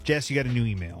Jess, you got a new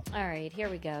email. All right, here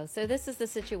we go. So this is the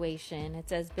situation. It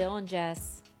says, Bill and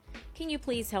Jess, can you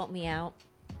please help me out?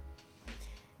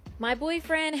 My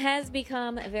boyfriend has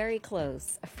become very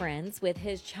close friends with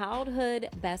his childhood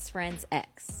best friend's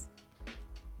ex.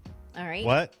 All right.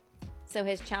 What? So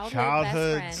his childhood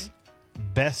Childhood's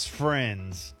best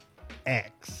friend's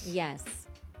ex. friend. Yes.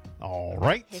 All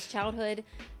right. His childhood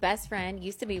best friend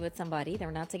used to be with somebody.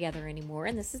 They're not together anymore.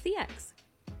 And this is the ex.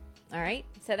 All right.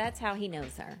 So that's how he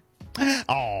knows her.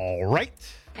 All right.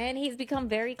 And he's become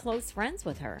very close friends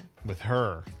with her, With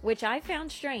her. which I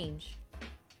found strange.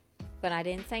 But I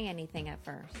didn't say anything at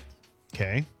first.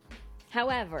 Okay.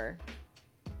 However,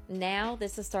 now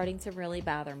this is starting to really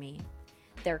bother me.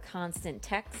 Their constant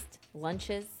text,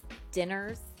 lunches,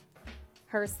 dinners,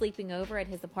 her sleeping over at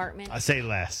his apartment. I say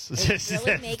less. It's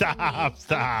really making Stop. me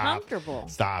Stop. uncomfortable.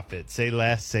 Stop it. Say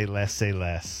less. Say less. Say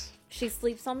less. She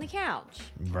sleeps on the couch.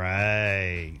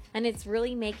 Right. And it's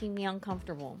really making me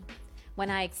uncomfortable. When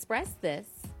I express this,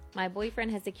 my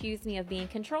boyfriend has accused me of being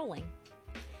controlling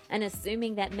and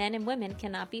assuming that men and women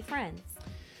cannot be friends.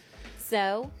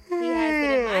 So he has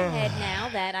it in my head now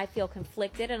that I feel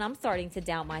conflicted and I'm starting to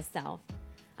doubt myself.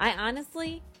 I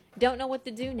honestly don't know what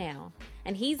to do now.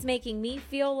 And he's making me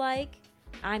feel like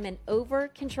I'm an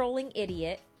over-controlling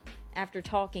idiot after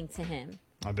talking to him.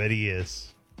 I bet he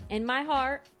is. In my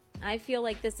heart, I feel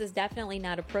like this is definitely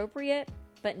not appropriate,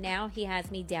 but now he has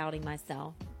me doubting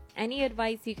myself. Any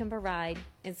advice you can provide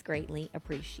is greatly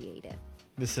appreciated.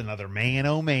 This is another man,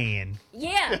 oh man.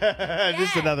 Yeah.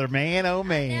 Just another man, oh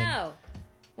man. No.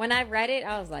 When I read it,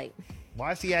 I was like,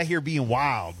 Why is he out here being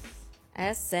wild?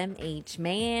 SMH,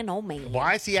 man, oh man.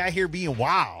 Why is he out here being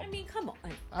wild? I mean, come on.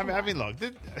 I mean, look.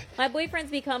 My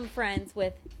boyfriend's become friends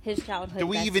with his childhood Do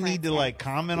we best even need friend's to ex.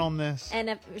 comment on this? And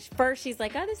at first she's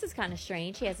like, oh, this is kind of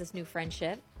strange. He has this new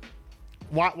friendship.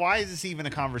 Why is this even a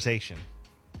conversation?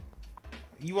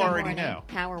 You Good already morning, know.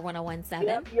 Power 101.7.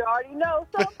 Yep, you already know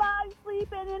somebody's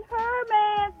sleeping in her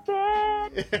man's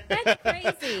bed. That's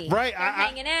crazy. Right, They're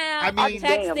hanging out, I mean-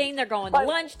 texting, they're going to Like,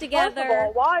 lunch First together. of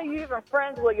all, why are you even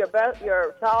friends with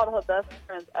your childhood best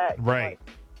friend's ex? Right. Like,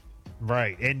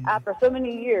 Right. And after so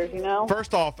many years, you know.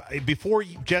 first off, before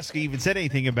Jessica even said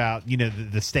anything about,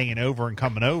 the staying over and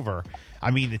coming over, I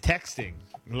mean, the texting,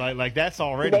 like that's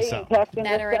already They ain't something. texting,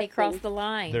 That they're already texting. crossed the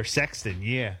line. They're sexting,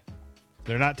 yeah.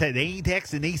 They ain't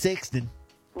texting, they sexting.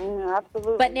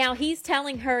 Absolutely. But now he's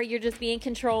telling her you're just being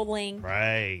controlling,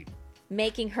 Right.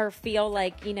 making her feel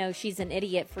like, she's an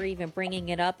idiot for even bringing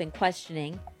it up and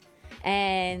questioning.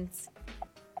 And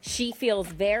she feels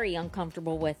very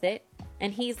uncomfortable with it.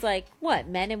 And he's like, what,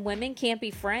 men and women can't be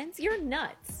friends? You're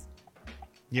nuts.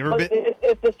 You ever But been?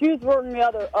 if the shoes were in the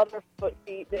other foot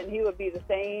feet, then he would be the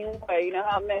same way. You know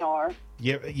how men are.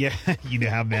 Yeah, you know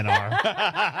how men are.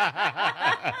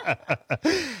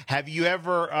 Have you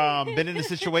ever been in a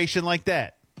situation like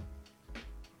that?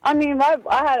 I mean,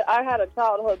 I had a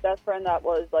childhood best friend that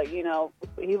was like, he was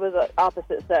an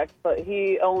opposite sex, but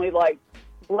he only liked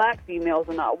black females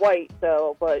and not white.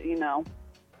 So, but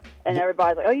and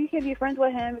everybody's like, oh, you can't be friends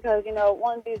with him because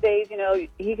one of these days,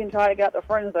 he can try to get out the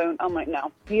friend zone. I'm like,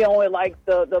 no, he only likes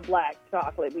the black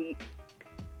chocolate meat.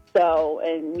 So,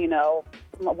 and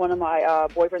one of my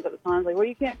boyfriends at the time was like, well,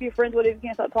 you can't be friends with him, you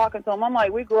can't stop talking to him. I'm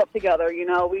like, we grew up together, he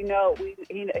knows me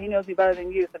better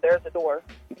than you, so there's the door.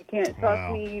 You can't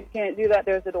trust me, you can't do that,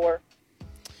 there's the door.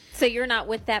 So you're not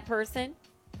with that person?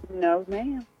 No,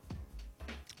 ma'am.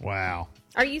 Wow.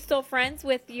 Are you still friends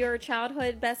with your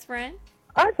childhood best friend?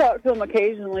 I talk to him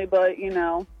occasionally, but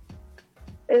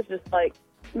it's just like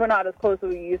we're not as close as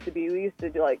we used to be. We used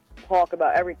to like talk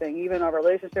about everything, even our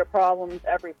relationship problems,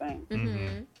 everything.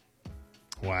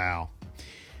 Mm-hmm. Wow.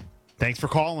 Thanks for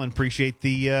calling. Appreciate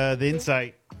the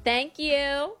insight. Thank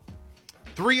you.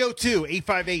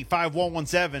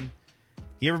 302-858-5117.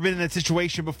 You ever been in that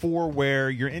situation before where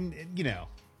you're in,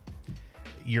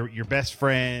 your best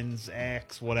friend's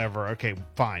ex, whatever? Okay,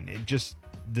 fine.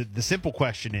 The simple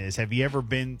question is, have you ever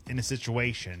been in a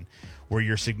situation where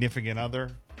your significant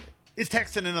other is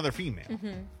texting another female? Mm-hmm.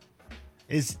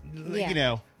 Is,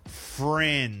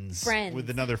 friends Friends. with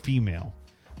another female?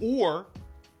 Or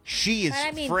she is But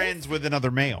I mean, friends with another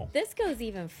male? This goes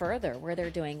even further, where they're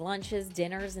doing lunches,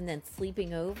 dinners, and then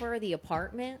sleeping over the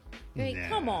apartment. Like, No.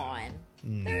 come on.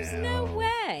 There's no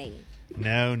way.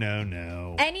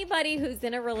 No. Anybody who's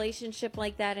in a relationship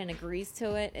like that and agrees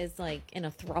to it is like in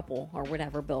a throuple or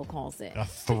whatever Bill calls it. A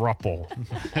thruple.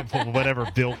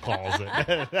 Whatever Bill calls it.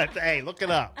 Hey, look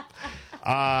it up.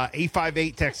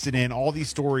 858 texted in. All these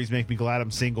stories make me glad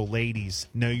I'm single. Ladies,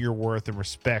 know your worth and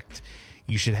respect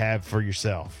you should have for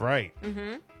yourself. Right.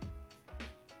 Mm-hmm.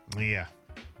 Yeah.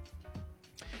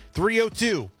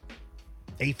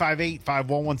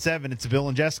 302-858-5117. It's a Bill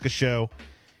and Jessica show.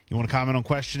 You want to comment on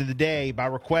question of the day by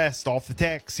request off the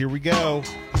text? Here we go.